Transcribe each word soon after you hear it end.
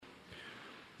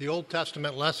The Old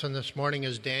Testament lesson this morning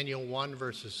is Daniel 1,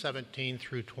 verses 17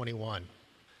 through 21.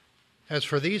 As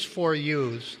for these 4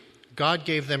 youths, God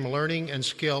gave them learning and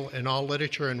skill in all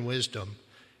literature and wisdom,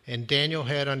 and Daniel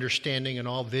had understanding in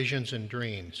all visions and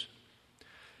dreams.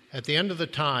 At the end of the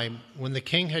time, when the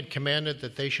king had commanded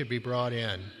that they should be brought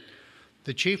in,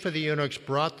 the chief of the eunuchs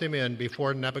brought them in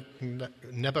before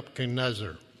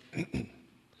Nebuchadnezzar.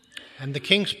 And the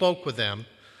king spoke with them,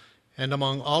 and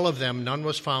among all of them none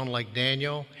was found like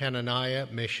Daniel, Hananiah,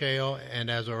 Mishael,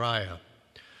 and Azariah.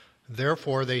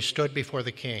 Therefore they stood before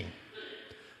the king.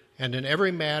 And in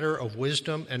every matter of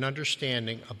wisdom and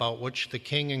understanding about which the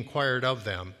king inquired of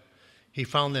them, he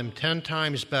found them 10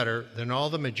 times better than all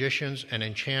the magicians and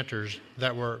enchanters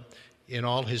that were in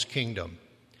all his kingdom.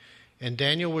 And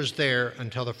Daniel was there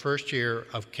until the first year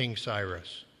of King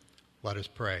Cyrus. Let us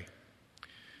pray.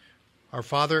 Our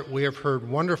Father, we have heard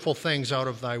wonderful things out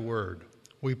of thy word.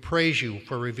 We praise you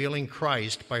for revealing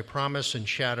Christ by promise and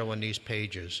shadow in these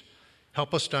pages.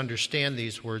 Help us to understand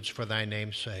these words for thy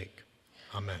name's sake.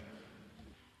 Amen.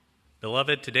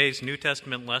 Beloved, today's New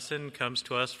Testament lesson comes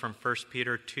to us from 1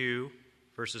 Peter 2,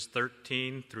 verses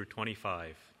 13 through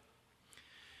 25.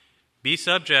 Be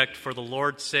subject for the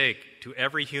Lord's sake to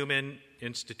every human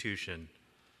institution,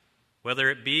 whether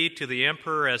it be to the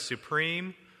emperor as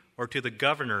supreme or to the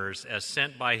governors as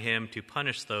sent by him to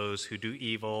punish those who do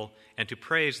evil and to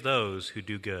praise those who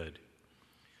do good.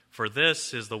 For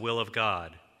this is the will of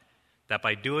God, that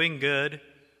by doing good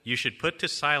you should put to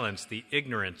silence the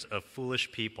ignorance of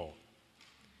foolish people.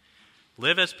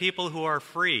 Live as people who are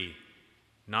free,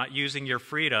 not using your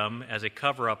freedom as a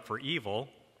cover-up for evil,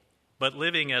 but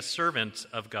living as servants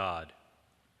of God.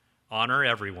 Honor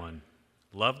everyone.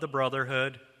 Love the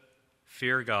brotherhood.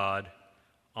 Fear God.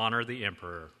 Honor the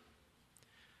emperor.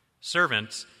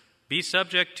 Servants, be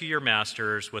subject to your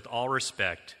masters with all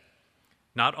respect,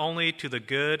 not only to the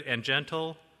good and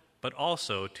gentle, but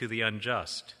also to the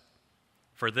unjust.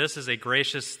 For this is a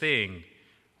gracious thing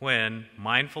when,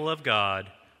 mindful of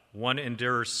God, one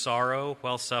endures sorrow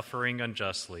while suffering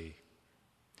unjustly.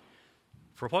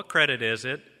 For what credit is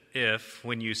it if,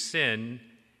 when you sin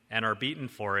and are beaten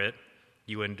for it,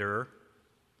 you endure?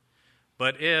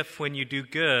 But if, when you do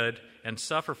good and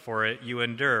suffer for it, you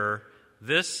endure,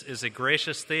 this is a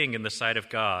gracious thing in the sight of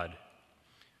God.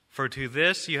 For to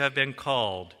this you have been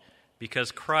called,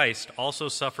 because Christ also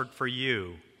suffered for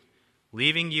you,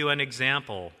 leaving you an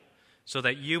example, so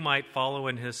that you might follow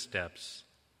in his steps.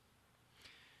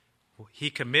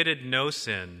 He committed no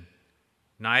sin,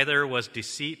 neither was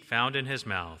deceit found in his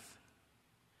mouth.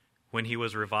 When he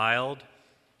was reviled,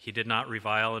 he did not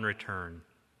revile in return.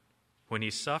 When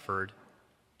he suffered,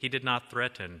 he did not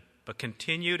threaten, but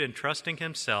continued entrusting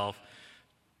himself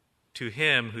to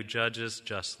him who judges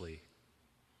justly.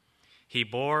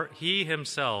 He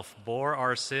himself bore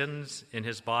our sins in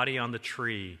his body on the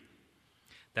tree,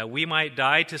 that we might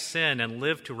die to sin and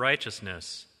live to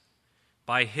righteousness.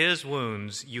 By his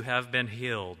wounds you have been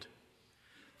healed.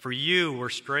 For you were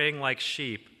straying like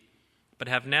sheep, but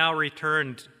have now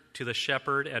returned to the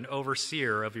shepherd and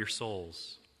overseer of your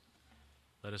souls.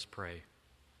 Let us pray.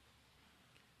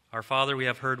 Our Father, we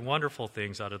have heard wonderful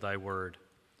things out of thy word.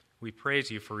 We praise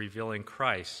you for revealing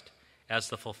Christ as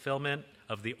the fulfillment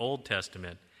of the Old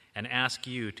Testament and ask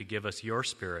you to give us your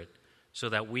Spirit so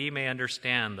that we may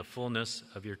understand the fullness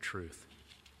of your truth.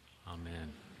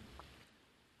 Amen.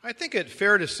 I think it's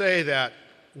fair to say that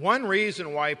one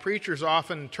reason why preachers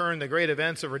often turn the great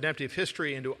events of redemptive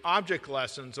history into object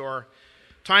lessons or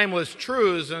timeless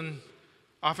truths, and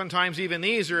oftentimes even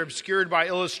these are obscured by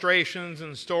illustrations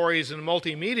and stories and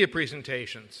multimedia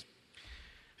presentations,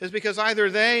 is because either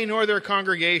they nor their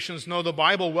congregations know the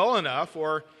Bible well enough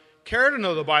or care to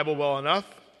know the Bible well enough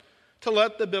to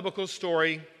let the biblical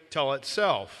story tell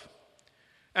itself,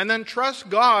 and then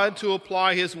trust God to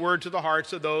apply his word to the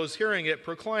hearts of those hearing it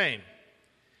proclaim.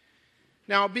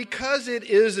 Now, because it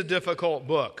is a difficult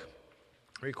book,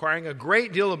 requiring a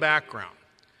great deal of background,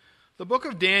 the book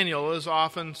of Daniel is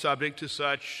often subject to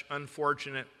such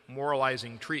unfortunate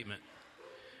moralizing treatment.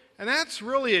 And that's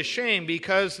really a shame,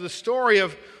 because the story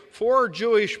of 4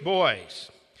 Jewish boys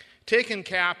taken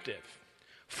captive,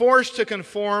 forced to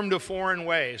conform to foreign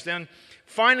ways, then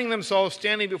finding themselves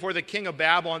standing before the king of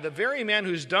Babylon, the very man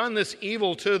who's done this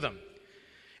evil to them,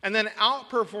 and then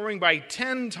outperforming by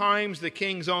 10 times the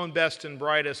king's own best and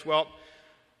brightest, well,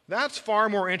 that's far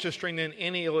more interesting than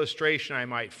any illustration I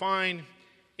might find,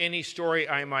 any story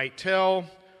I might tell,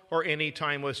 or any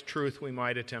timeless truth we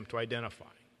might attempt to identify.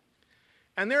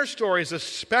 And their story is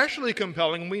especially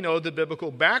compelling when we know the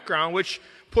biblical background, which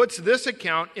puts this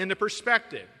account into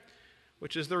perspective,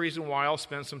 which is the reason why I'll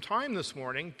spend some time this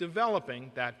morning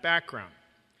developing that background.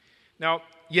 Now,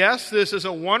 yes, this is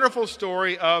a wonderful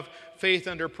story of faith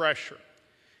under pressure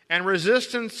and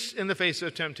resistance in the face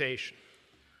of temptation.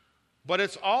 But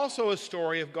it's also a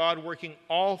story of God working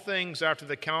all things after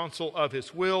the counsel of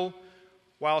his will,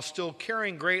 while still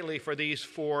caring greatly for these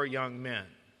 4 young men.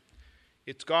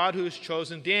 It's God who's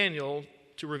chosen Daniel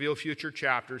to reveal future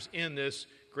chapters in this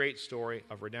great story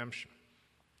of redemption.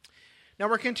 Now,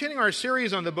 we're continuing our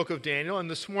series on the book of Daniel, and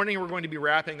this morning we're going to be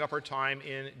wrapping up our time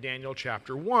in Daniel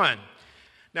chapter 1.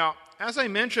 Now, as I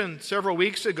mentioned several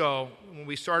weeks ago when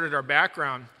we started our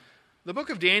background, the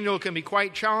book of Daniel can be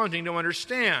quite challenging to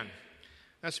understand.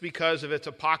 That's because of its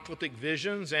apocalyptic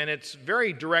visions and its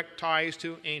very direct ties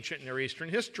to ancient Near Eastern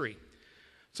history.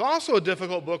 It's also a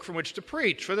difficult book from which to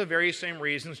preach for the very same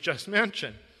reasons just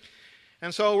mentioned.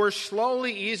 And so we're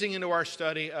slowly easing into our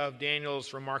study of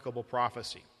Daniel's remarkable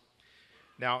prophecy.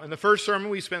 Now, in the first sermon,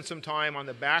 we spent some time on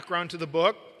the background to the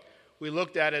book. We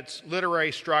looked at its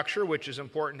literary structure, which is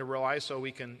important to realize so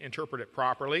we can interpret it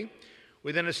properly.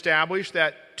 We then established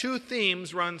that 2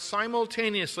 themes run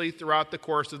simultaneously throughout the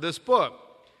course of this book.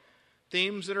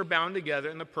 Themes that are bound together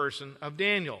in the person of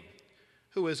Daniel,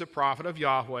 who is a prophet of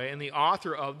Yahweh and the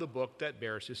author of the book that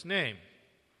bears his name.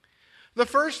 The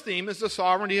first theme is the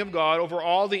sovereignty of God over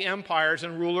all the empires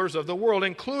and rulers of the world,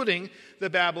 including the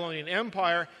Babylonian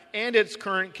Empire and its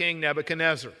current king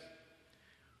Nebuchadnezzar.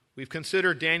 We've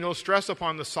considered Daniel's stress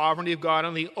upon the sovereignty of God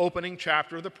in the opening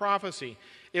chapter of the prophecy.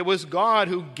 It was God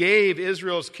who gave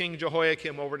Israel's king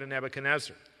Jehoiakim over to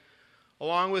Nebuchadnezzar,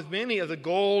 along with many of the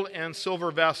gold and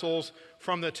silver vessels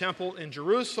from the temple in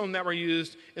Jerusalem that were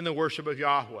used in the worship of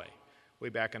Yahweh, way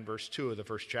back in verse 2 of the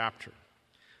first chapter.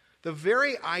 The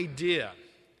very idea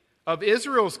of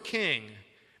Israel's king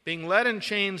being led in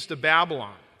chains to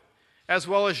Babylon, as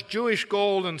well as Jewish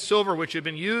gold and silver which had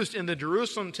been used in the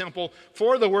Jerusalem temple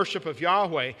for the worship of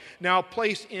Yahweh, now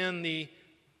placed in the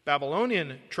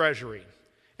Babylonian treasury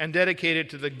and dedicated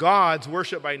to the gods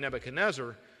worshipped by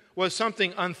Nebuchadnezzar, was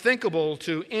something unthinkable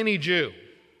to any Jew.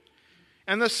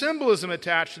 And the symbolism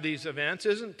attached to these events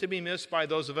isn't to be missed by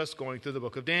those of us going through the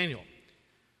book of Daniel.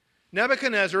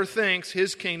 Nebuchadnezzar thinks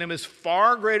his kingdom is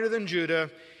far greater than Judah,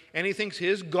 and he thinks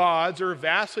his gods are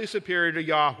vastly superior to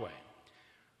Yahweh.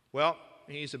 Well,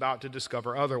 he's about to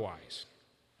discover otherwise.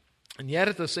 And yet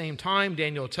at the same time,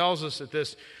 Daniel tells us that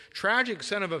this tragic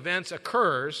set of events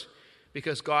occurs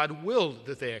because God willed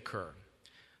that they occur.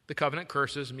 The covenant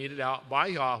curses meted out by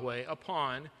Yahweh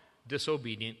upon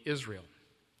disobedient Israel.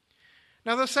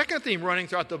 Now, the second theme running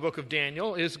throughout the book of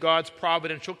Daniel is God's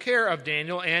providential care of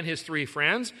Daniel and his 3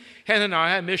 friends,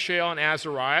 Hananiah, Mishael, and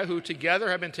Azariah, who together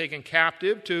have been taken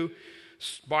captive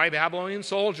by Babylonian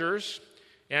soldiers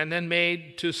and then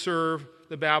made to serve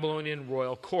the Babylonian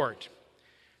royal court.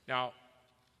 Now,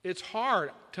 it's hard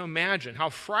to imagine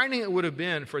how frightening it would have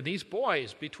been for these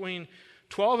boys between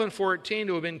 12 and 14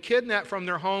 to have been kidnapped from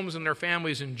their homes and their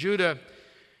families in Judah,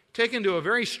 taken to a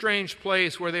very strange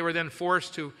place where they were then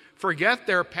forced to forget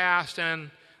their past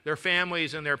and their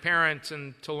families and their parents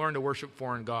and to learn to worship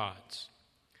foreign gods.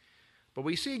 But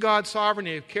we see God's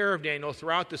sovereignty and care of Daniel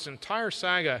throughout this entire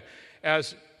saga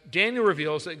as Daniel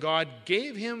reveals that God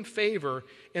gave him favor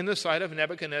in the sight of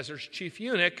Nebuchadnezzar's chief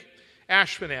eunuch,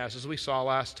 Ashpenaz, as we saw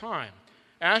last time.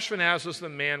 Ashpenaz was the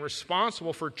man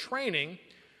responsible for training,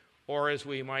 or as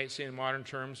we might say in modern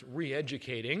terms,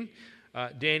 re-educating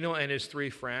Daniel and his 3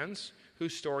 friends,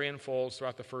 whose story unfolds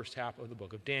throughout the first half of the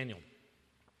book of Daniel.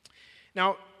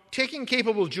 Now, taking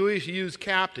capable Jewish youths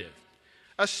captive,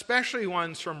 especially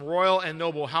ones from royal and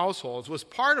noble households, was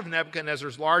part of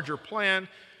Nebuchadnezzar's larger plan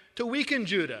to weaken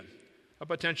Judah, a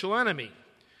potential enemy,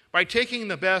 by taking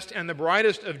the best and the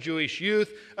brightest of Jewish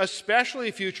youth,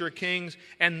 especially future kings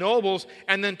and nobles,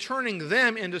 and then turning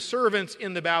them into servants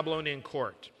in the Babylonian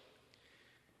court.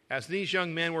 As these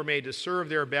young men were made to serve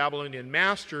their Babylonian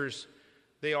masters,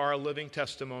 they are a living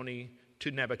testimony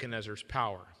to Nebuchadnezzar's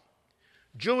power.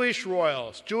 Jewish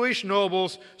royals, Jewish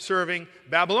nobles serving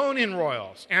Babylonian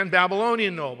royals and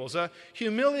Babylonian nobles, a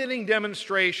humiliating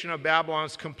demonstration of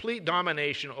Babylon's complete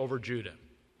domination over Judah.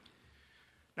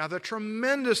 Now, the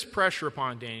tremendous pressure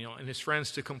upon Daniel and his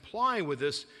friends to comply with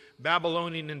this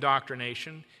Babylonian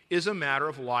indoctrination is a matter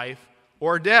of life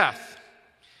or death.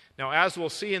 Now, as we'll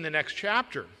see in the next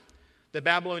chapter, the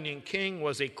Babylonian king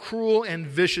was a cruel and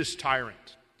vicious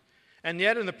tyrant. And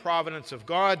yet, in the providence of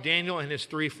God, Daniel and his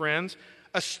 3 friends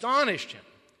astonished him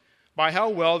by how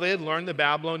well they had learned the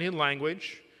Babylonian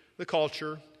language, the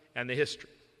culture, and the history.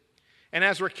 And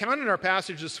as we're counting our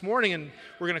passage this morning, and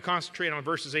we're going to concentrate on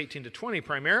verses 18 to 20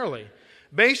 primarily,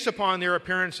 based upon their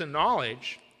appearance and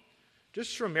knowledge,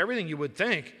 just from everything you would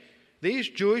think, these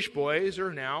Jewish boys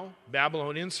are now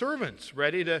Babylonian servants,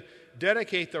 ready to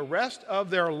dedicate the rest of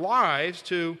their lives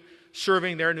to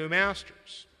serving their new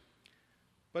masters.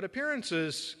 But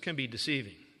appearances can be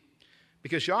deceiving,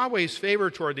 because Yahweh's favor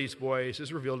toward these boys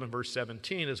is revealed in verse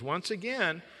 17, as once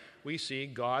again we see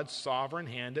God's sovereign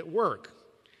hand at work.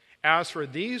 As for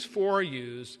these 4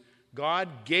 youths, God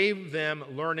gave them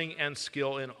learning and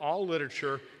skill in all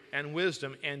literature and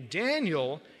wisdom, and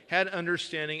Daniel had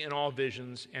understanding in all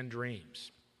visions and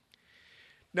dreams.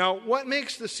 Now, what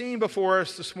makes the scene before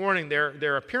us this morning,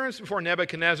 their appearance before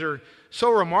Nebuchadnezzar,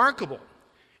 so remarkable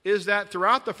is that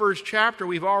throughout the first chapter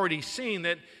we've already seen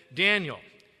that Daniel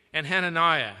and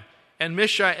Hananiah and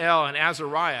Mishael and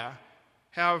Azariah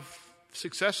have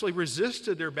successfully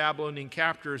resisted their Babylonian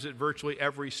captors at virtually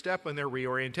every step in their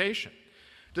reorientation,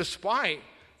 despite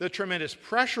the tremendous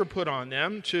pressure put on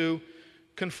them to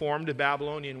conform to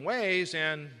Babylonian ways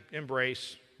and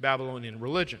embrace Babylonian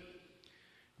religion.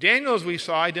 Daniel, as we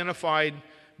saw, identified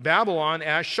Babylon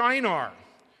as Shinar,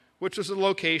 which was the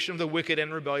location of the wicked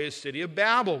and rebellious city of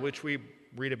Babel, which we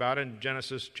read about in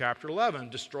Genesis chapter 11,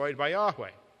 destroyed by Yahweh.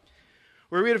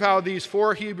 We read of how these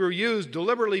 4 Hebrew youths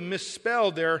deliberately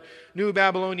misspelled their new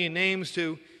Babylonian names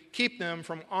to keep them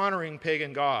from honoring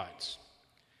pagan gods.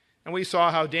 And we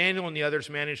saw how Daniel and the others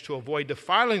managed to avoid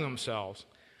defiling themselves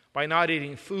by not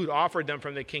eating food offered them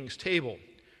from the king's table,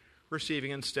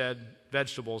 receiving instead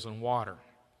vegetables and water.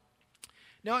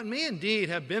 Now, it may indeed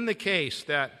have been the case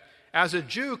that as a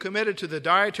Jew committed to the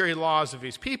dietary laws of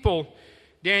his people,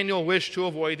 Daniel wished to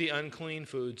avoid the unclean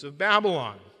foods of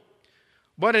Babylon.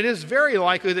 But it is very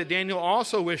likely that Daniel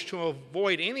also wished to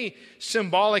avoid any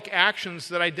symbolic actions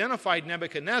that identified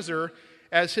Nebuchadnezzar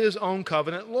as his own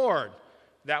covenant lord.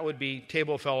 That would be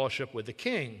table fellowship with the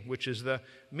king, which is the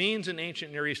means in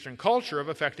ancient Near Eastern culture of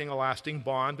effecting a lasting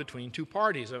bond between 2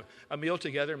 parties. A meal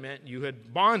together meant you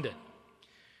had bonded.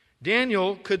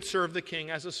 Daniel could serve the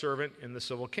king as a servant in the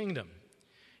civil kingdom.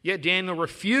 Yet Daniel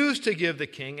refused to give the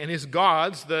king and his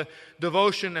gods the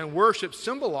devotion and worship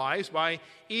symbolized by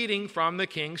eating from the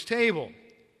king's table.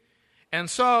 And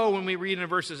so when we read in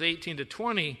verses 18 to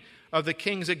 20 of the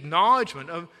king's acknowledgement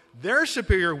of their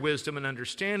superior wisdom and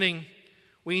understanding,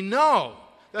 we know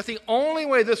that the only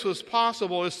way this was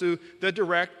possible is through the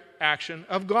direct action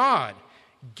of God,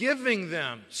 giving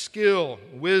them skill,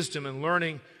 wisdom, and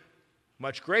learning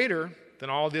much greater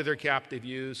than all the other captive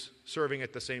youths serving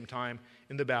at the same time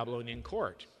in the Babylonian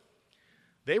court.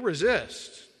 They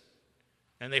resist,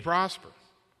 and they prosper.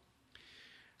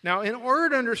 Now, in order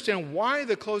to understand why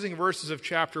the closing verses of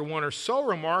chapter 1 are so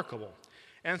remarkable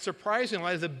and surprising,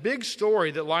 like the big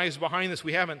story that lies behind this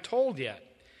we haven't told yet,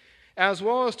 as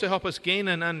well as to help us gain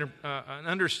an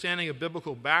understanding of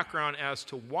biblical background as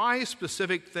to why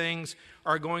specific things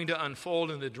are going to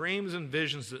unfold in the dreams and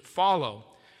visions that follow,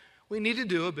 we need to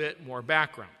do a bit more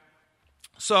background.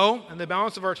 So, in the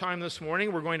balance of our time this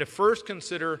morning, we're going to first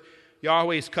consider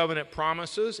Yahweh's covenant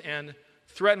promises and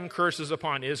threatened curses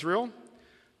upon Israel.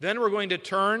 Then we're going to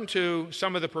turn to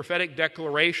some of the prophetic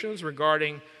declarations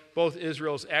regarding both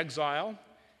Israel's exile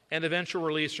and eventual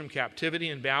release from captivity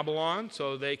in Babylon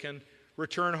so they can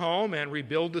return home and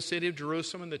rebuild the city of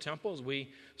Jerusalem and the temple, as we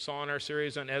saw in our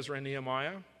series on Ezra and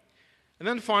Nehemiah. And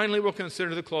then finally, we'll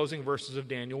consider the closing verses of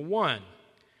Daniel 1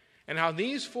 and how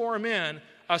these 4 men,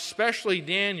 especially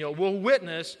Daniel, will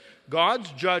witness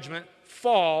God's judgment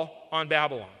fall on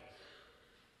Babylon.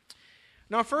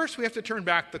 Now, first, we have to turn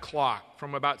back the clock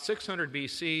from about 600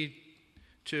 BC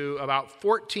to about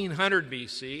 1400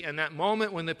 BC, and that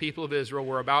moment when the people of Israel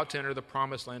were about to enter the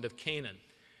promised land of Canaan.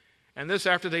 And this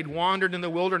after they'd wandered in the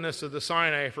wilderness of the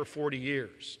Sinai for 40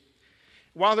 years.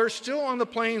 While they're still on the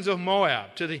plains of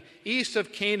Moab, to the east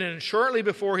of Canaan, shortly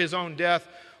before his own death,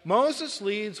 Moses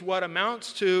leads what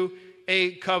amounts to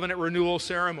a covenant renewal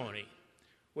ceremony,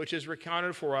 which is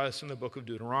recounted for us in the book of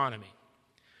Deuteronomy.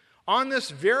 On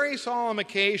this very solemn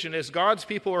occasion, as God's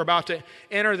people are about to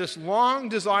enter this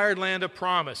long-desired land of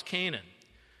promise, Canaan,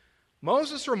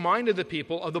 Moses reminded the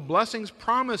people of the blessings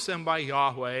promised them by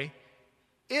Yahweh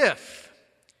if,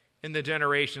 in the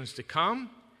generations to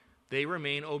come, they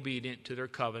remain obedient to their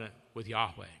covenant with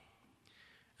Yahweh.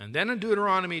 And then in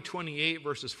Deuteronomy 28,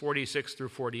 verses 46 through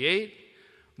 48,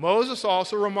 Moses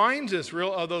also reminds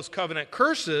Israel of those covenant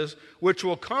curses which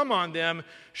will come on them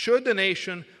should the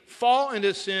nation fall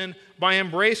into sin by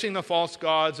embracing the false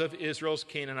gods of Israel's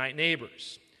Canaanite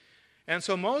neighbors. And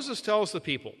so Moses tells the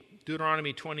people,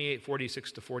 Deuteronomy 28,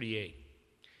 46 to 48,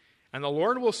 "And the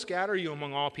Lord will scatter you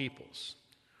among all peoples,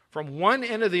 from one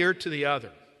end of the earth to the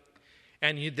other.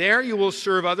 And there you will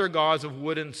serve other gods of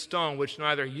wood and stone, which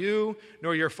neither you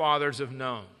nor your fathers have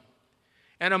known.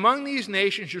 And among these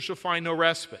nations you shall find no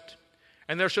respite,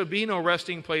 and there shall be no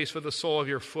resting place for the sole of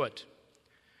your foot.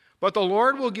 But the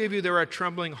Lord will give you there a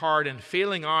trembling heart and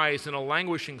failing eyes and a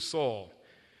languishing soul.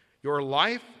 Your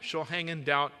life shall hang in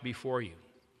doubt before you.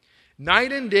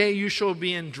 Night and day you shall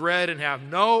be in dread and have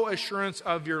no assurance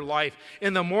of your life.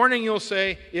 In the morning you'll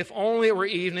say, if only it were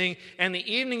evening, and the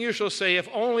evening you shall say, if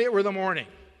only it were the morning,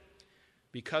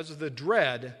 because of the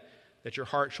dread that your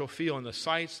heart shall feel and the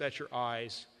sights that your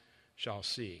eyes shall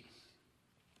see.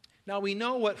 Now we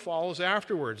know what follows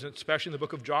afterwards, especially in the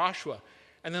book of Joshua,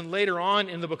 and then later on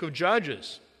in the book of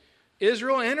Judges.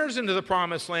 Israel enters into the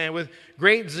promised land with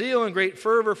great zeal and great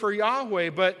fervor for Yahweh,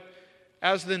 but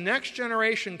as the next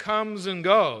generation comes and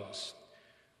goes,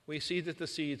 we see that the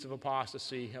seeds of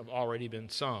apostasy have already been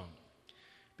sown.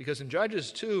 Because in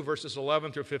Judges 2, verses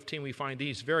 11 through 15, we find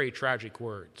these very tragic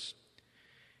words.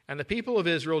 And the people of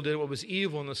Israel did what was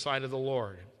evil in the sight of the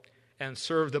Lord, and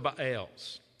served the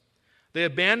Baals. They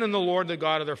abandoned the Lord, the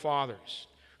God of their fathers,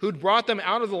 who'd brought them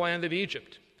out of the land of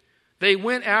Egypt. They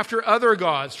went after other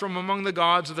gods from among the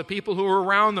gods of the people who were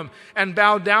around them, and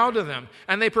bowed down to them,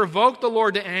 and they provoked the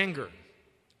Lord to anger.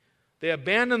 They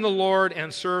abandoned the Lord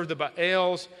and served the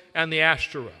Baals and the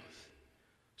Ashtaroth.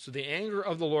 So the anger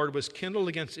of the Lord was kindled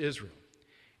against Israel,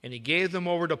 and he gave them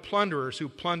over to plunderers who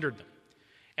plundered them.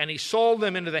 And he sold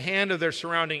them into the hand of their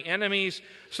surrounding enemies,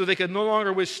 so they could no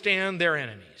longer withstand their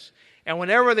enemies. And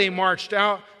whenever they marched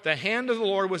out, the hand of the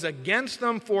Lord was against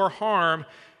them for harm,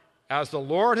 as the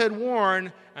Lord had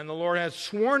warned, and the Lord had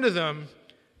sworn to them,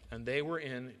 and they were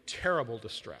in terrible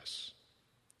distress.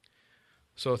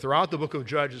 So throughout the book of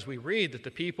Judges, we read that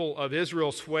the people of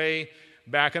Israel sway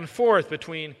back and forth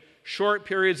between short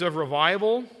periods of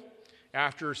revival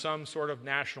after some sort of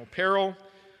national peril,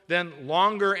 then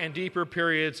longer and deeper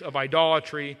periods of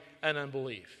idolatry and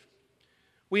unbelief.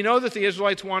 We know that the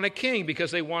Israelites want a king because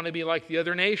they want to be like the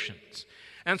other nations.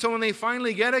 And so when they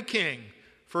finally get a king,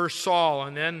 first Saul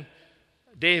and then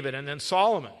David and then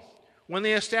Solomon, when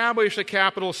they establish a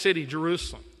capital city,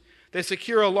 Jerusalem, they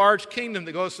secure a large kingdom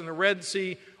that goes from the Red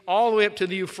Sea all the way up to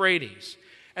the Euphrates.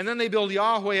 And then they build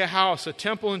Yahweh a house, a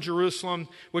temple in Jerusalem,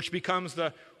 which becomes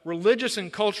the religious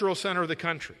and cultural center of the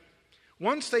country.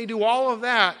 Once they do all of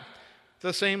that,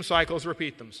 the same cycles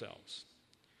repeat themselves.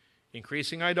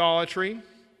 Increasing idolatry,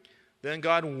 then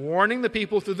God warning the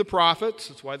people through the prophets.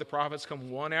 That's why the prophets come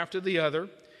one after the other.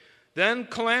 Then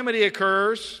calamity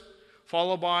occurs,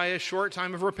 followed by a short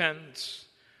time of repentance,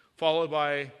 followed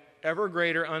by ever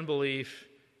greater unbelief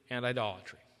and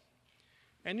idolatry.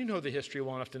 And you know the history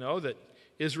well enough to know that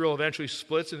Israel eventually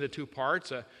splits into two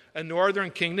parts, a northern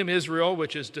kingdom, Israel,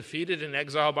 which is defeated and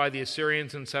exiled by the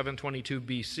Assyrians in 722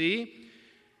 BC,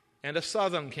 and a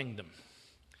southern kingdom,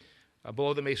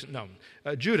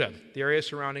 Judah, the area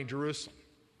surrounding Jerusalem.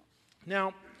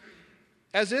 Now,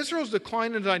 as Israel's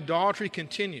decline into idolatry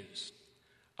continues,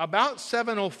 about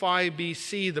 705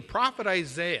 BC, the prophet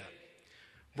Isaiah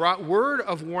brought word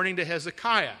of warning to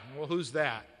Hezekiah. Well, who's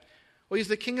that? Well, he's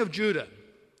the king of Judah.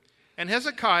 And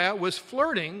Hezekiah was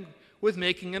flirting with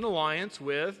making an alliance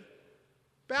with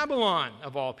Babylon,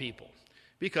 of all people,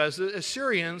 because the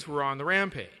Assyrians were on the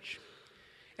rampage.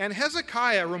 And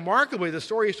Hezekiah, remarkably, the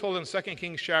story is told in 2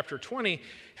 Kings chapter 20,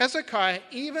 Hezekiah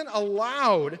even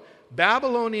allowed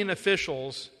Babylonian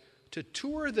officials to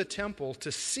tour the temple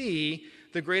to see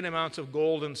the great amounts of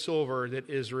gold and silver that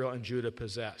Israel and Judah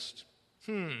possessed.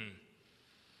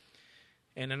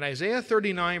 And in Isaiah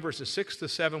 39, verses 6 to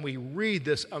 7, we read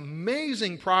this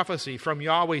amazing prophecy from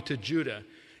Yahweh to Judah,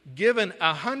 given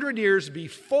 100 years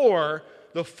before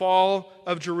the fall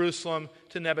of Jerusalem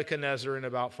to Nebuchadnezzar in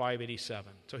about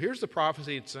 587. So here's the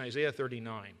prophecy. It's in Isaiah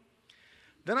 39.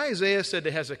 Then Isaiah said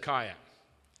to Hezekiah,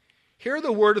 "Hear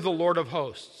the word of the Lord of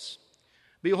hosts.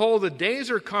 Behold, the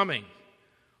days are coming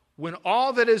when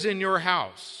all that is in your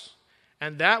house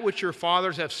and that which your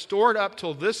fathers have stored up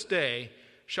till this day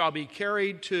shall be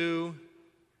carried to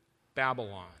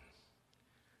Babylon.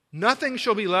 Nothing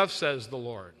shall be left, says the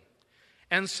Lord.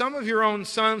 And some of your own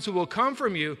sons who will come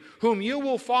from you, whom you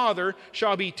will father,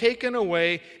 shall be taken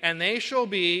away, and they shall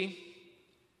be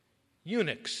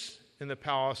eunuchs in the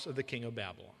palace of the king of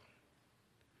Babylon."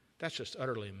 That's just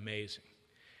utterly amazing.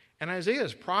 And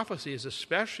Isaiah's prophecy is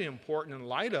especially important in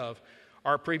light of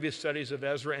our previous studies of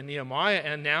Ezra and Nehemiah,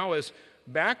 and now as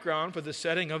background for the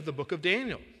setting of the book of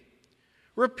Daniel.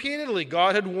 Repeatedly,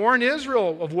 God had warned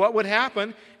Israel of what would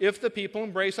happen if the people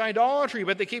embrace idolatry,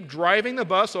 but they keep driving the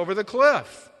bus over the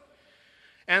cliff.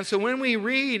 And so when we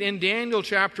read in Daniel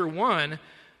chapter 1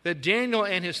 that Daniel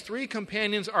and his 3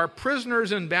 companions are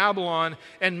prisoners in Babylon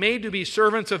and made to be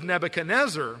servants of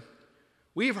Nebuchadnezzar,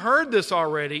 we've heard this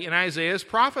already in Isaiah's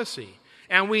prophecy.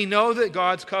 And we know that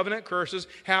God's covenant curses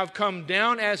have come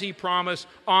down as he promised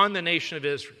on the nation of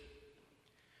Israel.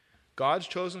 God's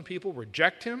chosen people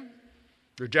reject him,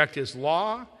 reject his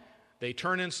law. They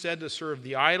turn instead to serve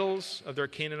the idols of their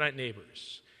Canaanite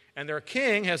neighbors. And their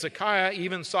king, Hezekiah,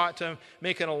 even sought to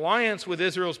make an alliance with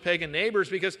Israel's pagan neighbors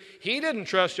because he didn't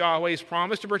trust Yahweh's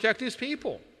promise to protect his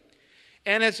people.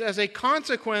 And it's as a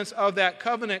consequence of that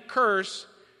covenant curse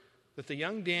that the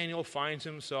young Daniel finds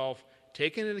himself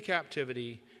taken into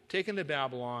captivity, taken to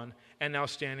Babylon, and now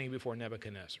standing before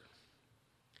Nebuchadnezzar.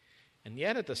 And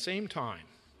yet at the same time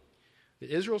that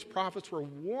Israel's prophets were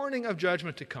warning of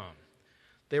judgment to come,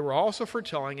 they were also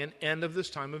foretelling an end of this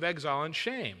time of exile and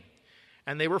shame.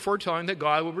 And they were foretelling that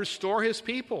God would restore his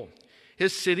people,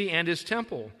 his city and his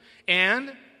temple,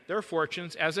 and their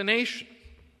fortunes as a nation.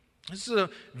 This is a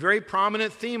very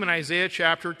prominent theme in Isaiah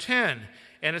chapter 10,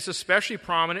 and it's especially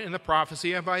prominent in the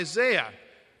prophecy of Ezekiel,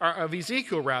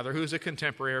 who's a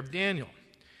contemporary of Daniel.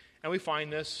 And we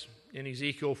find this in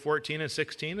Ezekiel 14 and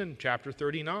 16 and chapter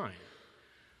 39.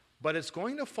 But it's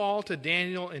going to fall to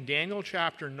Daniel in Daniel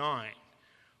chapter 9,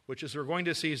 which is we're going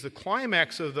to see is the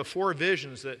climax of the four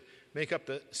visions that make up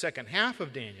the second half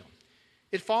of Daniel.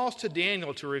 It falls to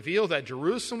Daniel to reveal that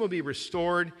Jerusalem will be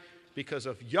restored because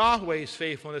of Yahweh's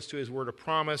faithfulness to his word of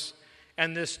promise,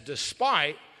 and this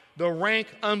despite the rank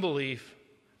unbelief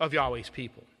of Yahweh's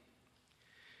people.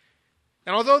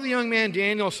 And although the young man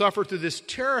Daniel suffered through this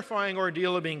terrifying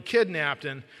ordeal of being kidnapped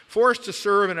and forced to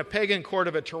serve in a pagan court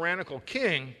of a tyrannical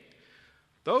king,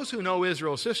 those who know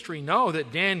Israel's history know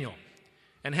that Daniel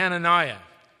and Hananiah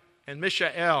and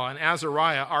Mishael and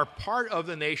Azariah are part of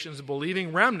the nation's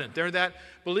believing remnant. They're that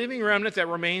believing remnant that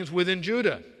remains within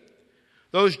Judah.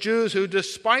 Those Jews who,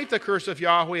 despite the curse of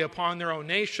Yahweh upon their own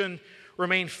nation,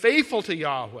 remain faithful to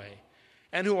Yahweh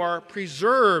and who are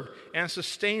preserved and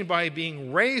sustained by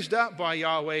being raised up by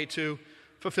Yahweh to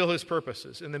fulfill his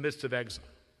purposes in the midst of exile.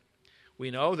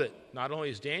 We know that not only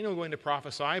is Daniel going to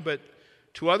prophesy, but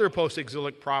two other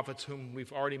post-exilic prophets whom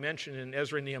we've already mentioned in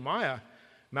Ezra and Nehemiah,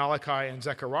 Malachi and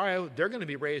Zechariah, they're going to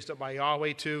be raised up by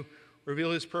Yahweh to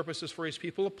reveal his purposes for his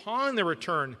people upon their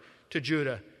return to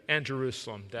Judah and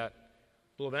Jerusalem that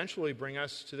will eventually bring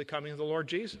us to the coming of the Lord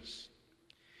Jesus.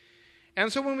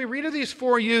 And so when we read of these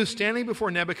four youths standing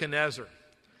before Nebuchadnezzar,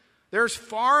 there's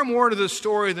far more to the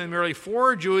story than merely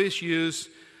four Jewish youths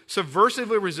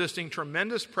subversively resisting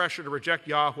tremendous pressure to reject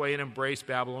Yahweh and embrace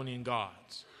Babylonian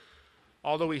gods.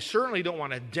 Although we certainly don't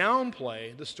want to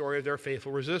downplay the story of their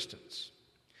faithful resistance.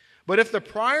 But if the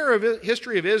prior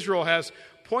history of Israel has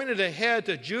pointed ahead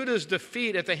to Judah's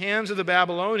defeat at the hands of the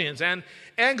Babylonians and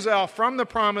exile from the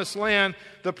promised land,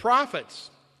 the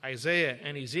prophets, Isaiah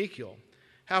and Ezekiel,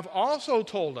 have also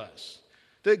told us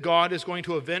that God is going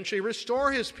to eventually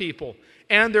restore his people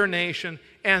and their nation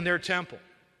and their temple.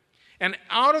 And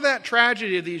out of that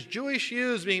tragedy of these Jewish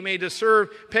youths being made to serve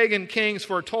pagan kings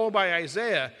foretold by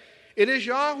Isaiah, it is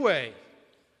Yahweh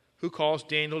who calls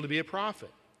Daniel to be a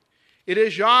prophet. It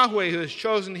is Yahweh who has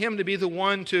chosen him to be the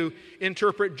one to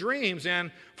interpret dreams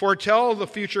and foretell the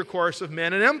future course of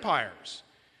men and empires,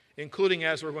 including,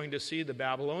 as we're going to see, the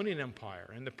Babylonian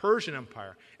Empire and the Persian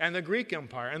Empire and the Greek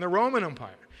Empire and the Roman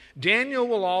Empire. Daniel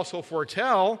will also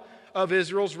foretell of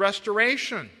Israel's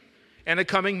restoration and a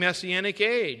coming messianic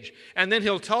age. And then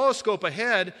he'll telescope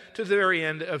ahead to the very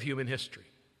end of human history.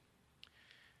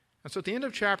 And so at the end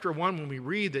of chapter 1, when we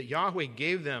read that Yahweh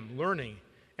gave them learning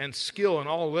and skill in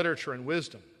all literature and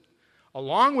wisdom,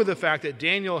 along with the fact that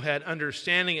Daniel had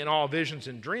understanding in all visions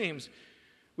and dreams,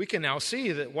 we can now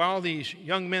see that while these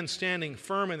young men standing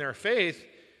firm in their faith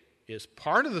is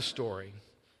part of the story,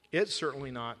 it's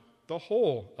certainly not the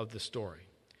whole of the story.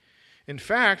 In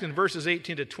fact, in verses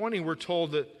 18 to 20, we're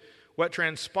told that what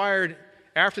transpired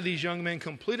after these young men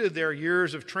completed their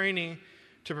years of training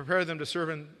to prepare them to serve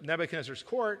in Nebuchadnezzar's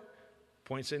court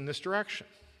points in this direction.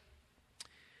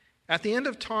 At the end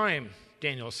of time,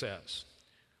 Daniel says,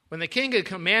 when the king had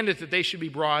commanded that they should be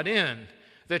brought in,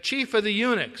 the chief of the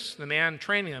eunuchs, the man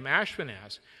training them,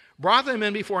 Ashpenaz, brought them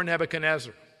in before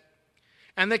Nebuchadnezzar.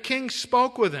 And the king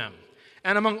spoke with them,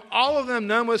 and among all of them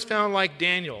none was found like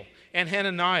Daniel and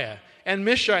Hananiah and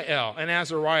Mishael and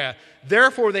Azariah.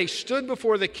 Therefore they stood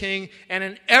before the king, and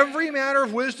in every matter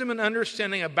of wisdom and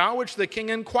understanding about which the king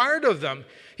inquired of them,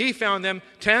 he found them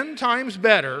 10 times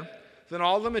better than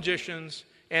all the magicians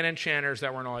and enchanters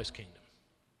that were in all his kingdom.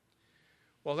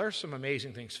 Well, there's some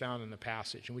amazing things found in the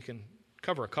passage, and we can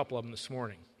cover a couple of them this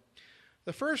morning.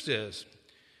 The first is,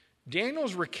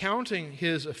 Daniel's recounting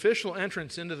his official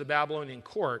entrance into the Babylonian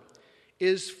court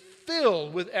is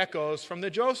filled with echoes from the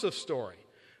Joseph story,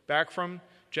 back from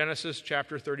Genesis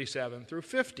chapter 37 through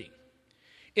 50.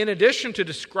 In addition to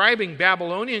describing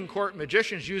Babylonian court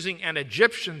magicians using an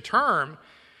Egyptian term,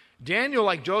 Daniel,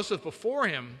 like Joseph before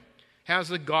him, has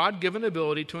the God-given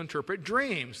ability to interpret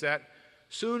dreams that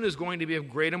soon is going to be of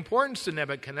great importance to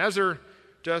Nebuchadnezzar,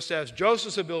 just as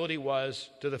Joseph's ability was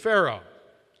to the Pharaoh.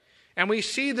 And we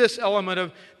see this element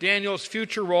of Daniel's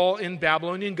future role in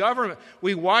Babylonian government.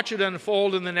 We watch it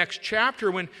unfold in the next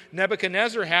chapter when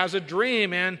Nebuchadnezzar has a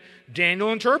dream and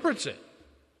Daniel interprets it.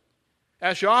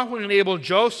 As Yahweh enabled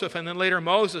Joseph and then later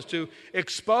Moses to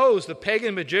expose the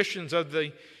pagan magicians of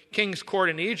the king's court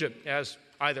in Egypt as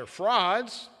either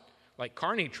frauds, like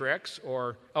carny tricks,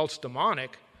 or else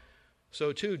demonic,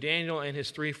 so too Daniel and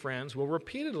his three friends will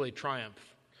repeatedly triumph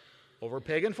over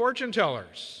pagan fortune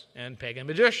tellers and pagan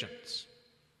magicians.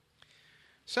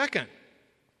 Second,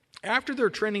 after their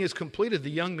training is completed,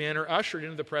 the young men are ushered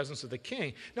into the presence of the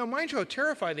king. Now, mind you how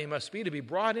terrified they must be to be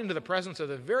brought into the presence of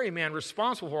the very man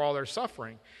responsible for all their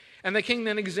suffering. And the king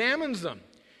then examines them.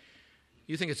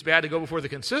 You think it's bad to go before the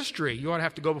consistory. You ought to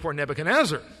have to go before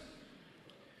Nebuchadnezzar.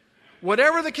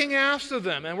 Whatever the king asked of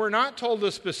them, and we're not told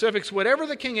the specifics, whatever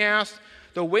the king asked,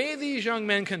 the way these young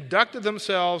men conducted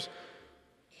themselves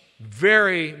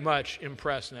very much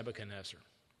impressed Nebuchadnezzar.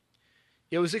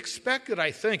 It was expected,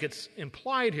 I think, it's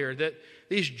implied here, that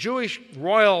these Jewish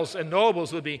royals and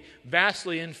nobles would be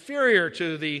vastly inferior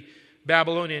to the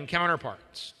Babylonian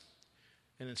counterparts.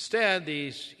 And instead,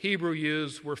 these Hebrew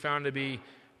youths were found to be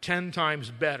 10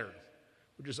 times better,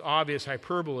 which is obvious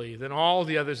hyperbole, than all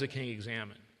the others the king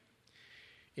examined.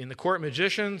 In the court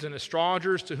magicians and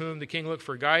astrologers to whom the king looked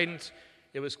for guidance,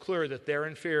 it was clear that they're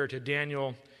inferior to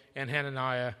Daniel and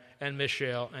Hananiah and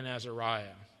Mishael and Azariah.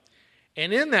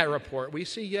 And in that report, we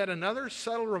see yet another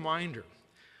subtle reminder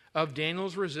of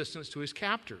Daniel's resistance to his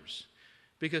captors,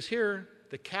 because here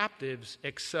the captives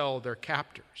excel their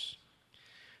captors.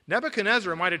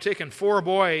 Nebuchadnezzar might have taken 4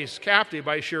 boys captive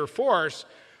by sheer force,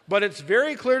 but it's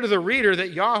very clear to the reader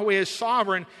that Yahweh is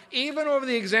sovereign even over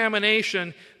the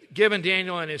examination given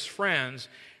Daniel and his friends,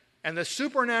 and the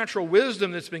supernatural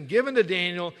wisdom that's been given to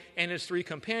Daniel and his 3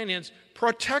 companions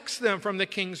protects them from the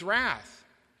king's wrath.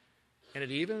 And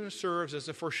it even serves as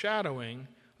a foreshadowing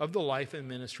of the life and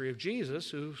ministry of Jesus,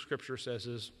 who Scripture says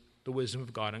is the wisdom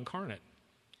of God incarnate.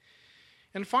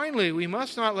 And finally, we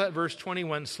must not let verse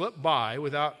 21 slip by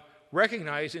without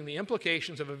recognizing the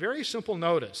implications of a very simple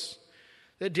notice,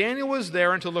 that Daniel was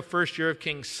there until the first year of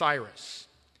King Cyrus.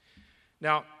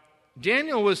 Now,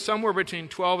 Daniel was somewhere between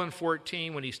 12 and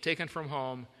 14 when he's taken from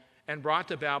home and brought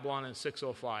to Babylon in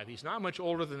 605. He's not much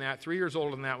older than that, 3 years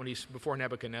older than that when he's before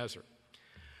Nebuchadnezzar.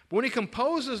 But when he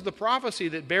composes the prophecy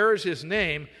that bears his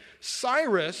name,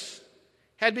 Cyrus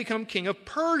had become king of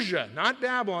Persia, not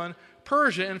Babylon,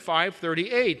 Persia in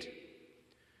 538.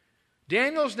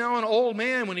 Daniel's now an old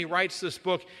man when he writes this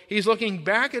book. He's looking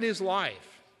back at his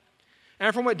life.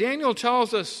 And from what Daniel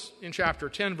tells us in chapter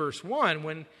 10, verse 1,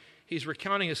 when he's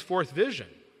recounting his 4th vision,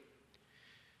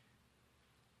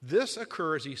 this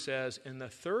occurs, he says, in the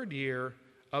 3rd year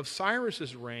of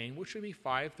Cyrus's reign, which would be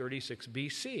 536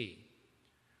 BC.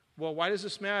 Well, why does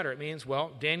this matter? It means,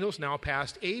 well, Daniel's now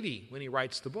past 80 when he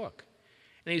writes the book.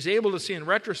 And he's able to see in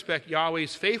retrospect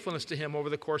Yahweh's faithfulness to him over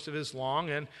the course of his long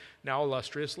and now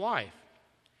illustrious life.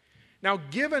 Now,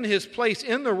 given his place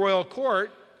in the royal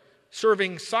court,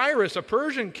 serving Cyrus, a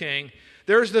Persian king,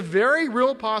 there's the very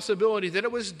real possibility that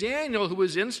it was Daniel who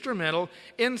was instrumental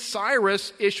in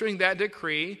Cyrus issuing that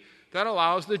decree that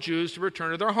allows the Jews to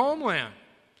return to their homeland,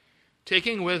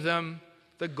 taking with them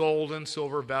the gold and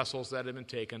silver vessels that had been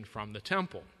taken from the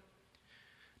temple.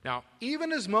 Now,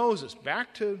 even as Moses,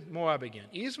 back to Moab again,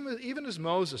 even as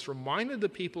Moses reminded the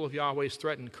people of Yahweh's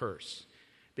threatened curse,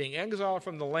 being exiled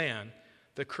from the land,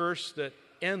 the curse that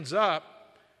ends up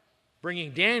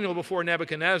bringing Daniel before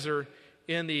Nebuchadnezzar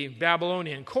in the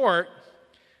Babylonian court,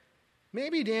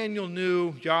 maybe Daniel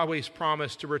knew Yahweh's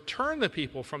promise to return the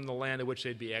people from the land in which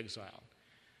they'd be exiled.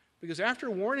 Because after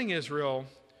warning Israel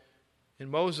in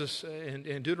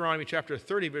Deuteronomy chapter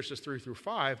 30, verses 3 through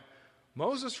 5,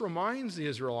 Moses reminds the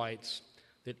Israelites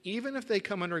that even if they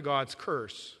come under God's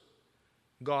curse,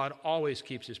 God always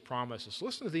keeps his promises.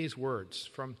 Listen to these words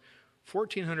from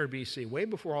 1400 BC, way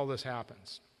before all this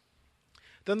happens.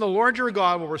 Then the Lord your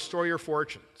God will restore your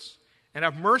fortunes and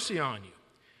have mercy on you,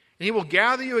 and he will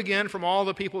gather you again from all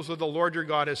the peoples where the Lord your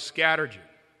God has scattered you.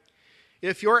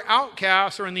 If your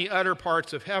outcasts are in the utter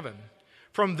parts of heaven,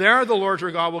 from there the Lord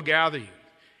your God will gather you,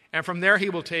 and from there he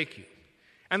will take you.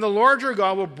 And the Lord your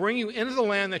God will bring you into the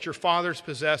land that your fathers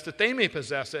possessed, that they may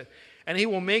possess it, and he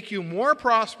will make you more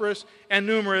prosperous and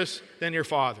numerous than your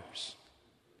fathers.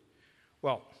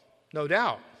 Well, no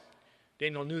doubt,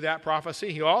 Daniel knew that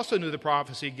prophecy. He also knew the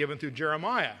prophecy given through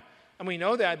Jeremiah And we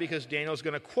know that because Daniel's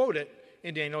going to quote it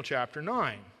in Daniel chapter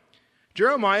 9.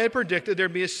 Jeremiah predicted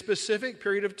there'd be a specific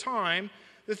period of time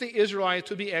that the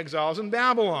Israelites would be exiles in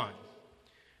Babylon.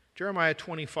 Jeremiah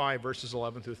 25, verses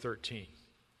 11 through 13.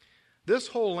 This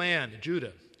whole land,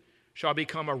 Judah, shall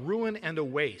become a ruin and a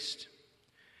waste.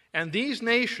 And these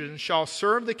nations shall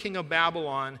serve the king of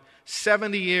Babylon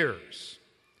 70 years.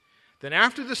 Then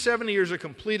after the 70 years are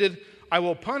completed, I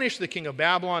will punish the king of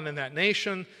Babylon and that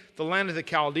nation, the land of the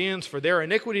Chaldeans, for their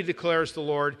iniquity, declares the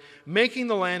Lord, making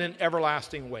the land an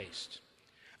everlasting waste.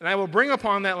 And I will bring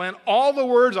upon that land all the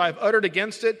words I have uttered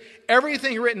against it,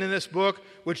 everything written in this book,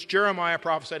 which Jeremiah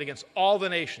prophesied against all the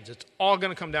nations. It's all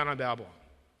going to come down on Babylon.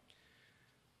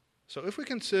 So if we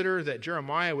consider that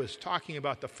Jeremiah was talking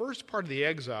about the first part of the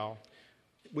exile,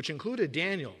 which included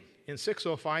Daniel in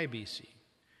 605 BC,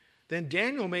 then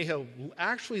Daniel may have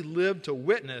actually lived to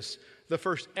witness the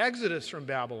first exodus from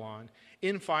Babylon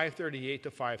in 538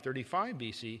 to 535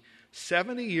 BC,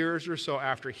 70 years or so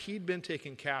after he'd been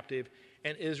taken captive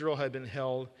and Israel had been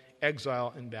held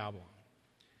exile in Babylon.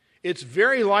 It's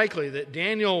very likely that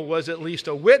Daniel was at least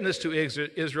a witness to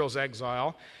Israel's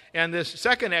exile, and this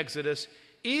second exodus,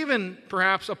 even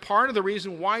perhaps a part of the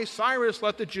reason why Cyrus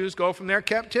let the Jews go from their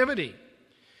captivity.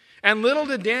 And little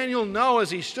did Daniel know,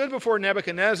 as he stood before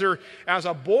Nebuchadnezzar as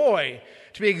a boy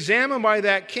to be examined by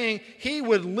that king, he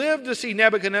would live to see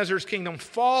Nebuchadnezzar's kingdom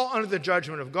fall under the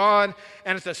judgment of God,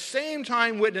 and at the same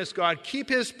time witness God keep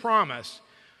his promise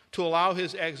to allow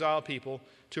his exiled people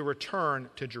to return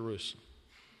to Jerusalem.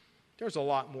 There's a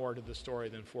lot more to the story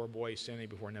than four boys standing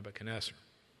before Nebuchadnezzar.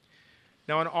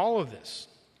 Now, in all of this,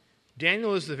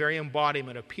 Daniel is the very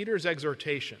embodiment of Peter's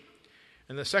exhortation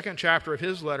in the second chapter of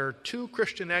his letter to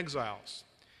Christian exiles,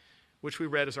 which we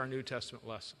read as our New Testament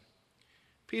lesson.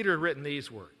 Peter had written these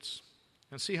words,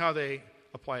 and see how they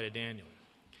apply to Daniel.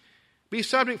 Be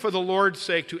subject for the Lord's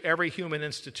sake to every human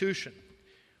institution,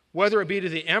 whether it be to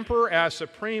the emperor as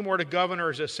supreme or to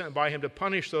governors as sent by him to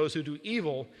punish those who do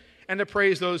evil and to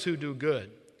praise those who do good.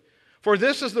 For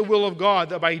this is the will of God,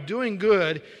 that by doing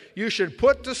good you should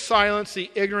put to silence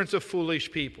the ignorance of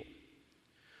foolish people.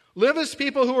 Live as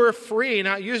people who are free,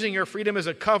 not using your freedom as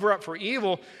a cover-up for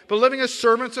evil, but living as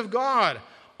servants of God.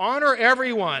 Honor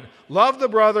everyone. Love the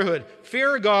brotherhood.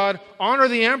 Fear God. Honor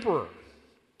the emperor.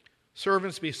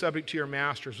 Servants, be subject to your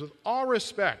masters with all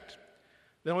respect,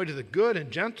 not only to the good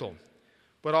and gentle,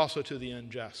 but also to the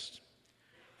unjust.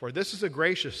 For this is a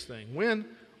gracious thing, when,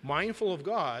 mindful of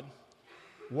God,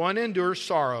 one endures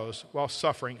sorrows while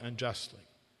suffering unjustly.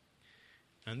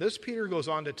 And this, Peter goes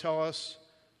on to tell us,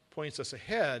 points us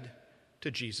ahead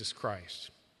to Jesus Christ,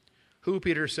 who,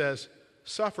 Peter says,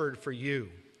 suffered for you,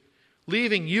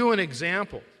 leaving you an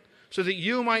example, so that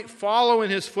you might follow in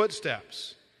his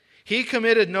footsteps. He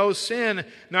committed no sin,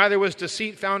 neither was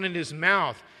deceit found in his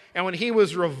mouth. And when he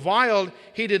was reviled,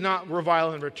 he did not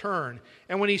revile in return.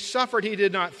 And when he suffered, he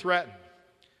did not threaten,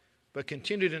 but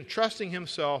continued entrusting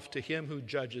himself to him who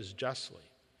judges justly.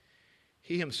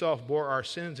 He himself bore our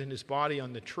sins in his body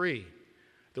on the tree,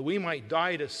 that we might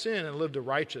die to sin and live to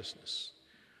righteousness.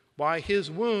 By his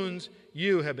wounds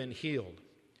you have been healed.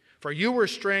 For you were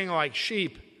straying like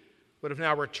sheep, but have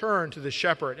now returned to the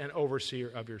shepherd and overseer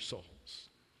of your souls.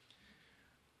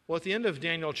 Well, at the end of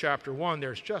Daniel chapter 1,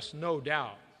 there's just no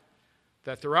doubt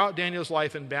that throughout Daniel's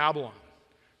life in Babylon,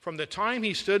 from the time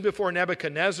he stood before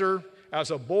Nebuchadnezzar as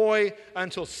a boy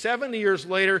until 70 years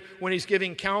later when he's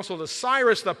giving counsel to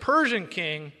Cyrus, the Persian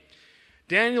king,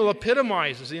 Daniel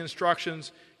epitomizes the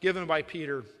instructions given by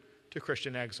Peter to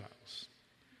Christian exiles.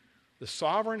 The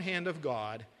sovereign hand of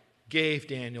God gave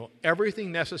Daniel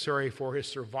everything necessary for his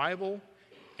survival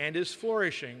and his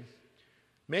flourishing,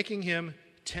 making him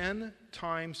 10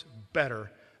 times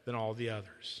better than all the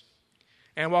others.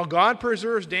 And while God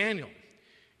preserves Daniel,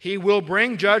 he will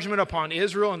bring judgment upon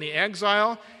Israel in the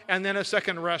exile and then a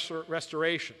second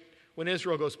restoration when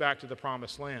Israel goes back to the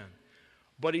promised land.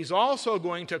 But he's also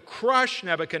going to crush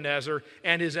Nebuchadnezzar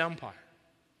and his empire.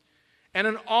 And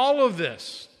in all of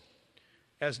this,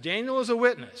 as Daniel is a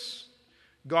witness,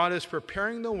 God is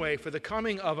preparing the way for the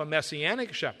coming of a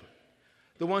messianic shepherd,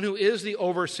 the one who is the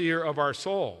overseer of our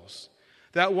souls,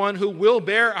 that one who will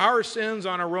bear our sins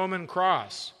on a Roman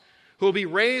cross, who will be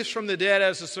raised from the dead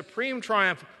as a supreme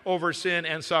triumph over sin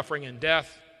and suffering and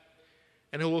death,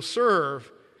 and who will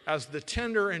serve as the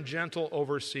tender and gentle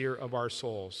overseer of our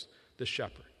souls, the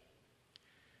shepherd.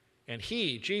 And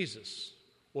he, Jesus,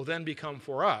 will then become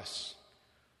for us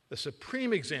the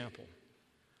supreme example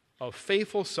of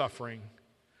faithful suffering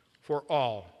for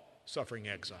all suffering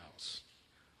exiles.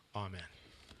 Amen.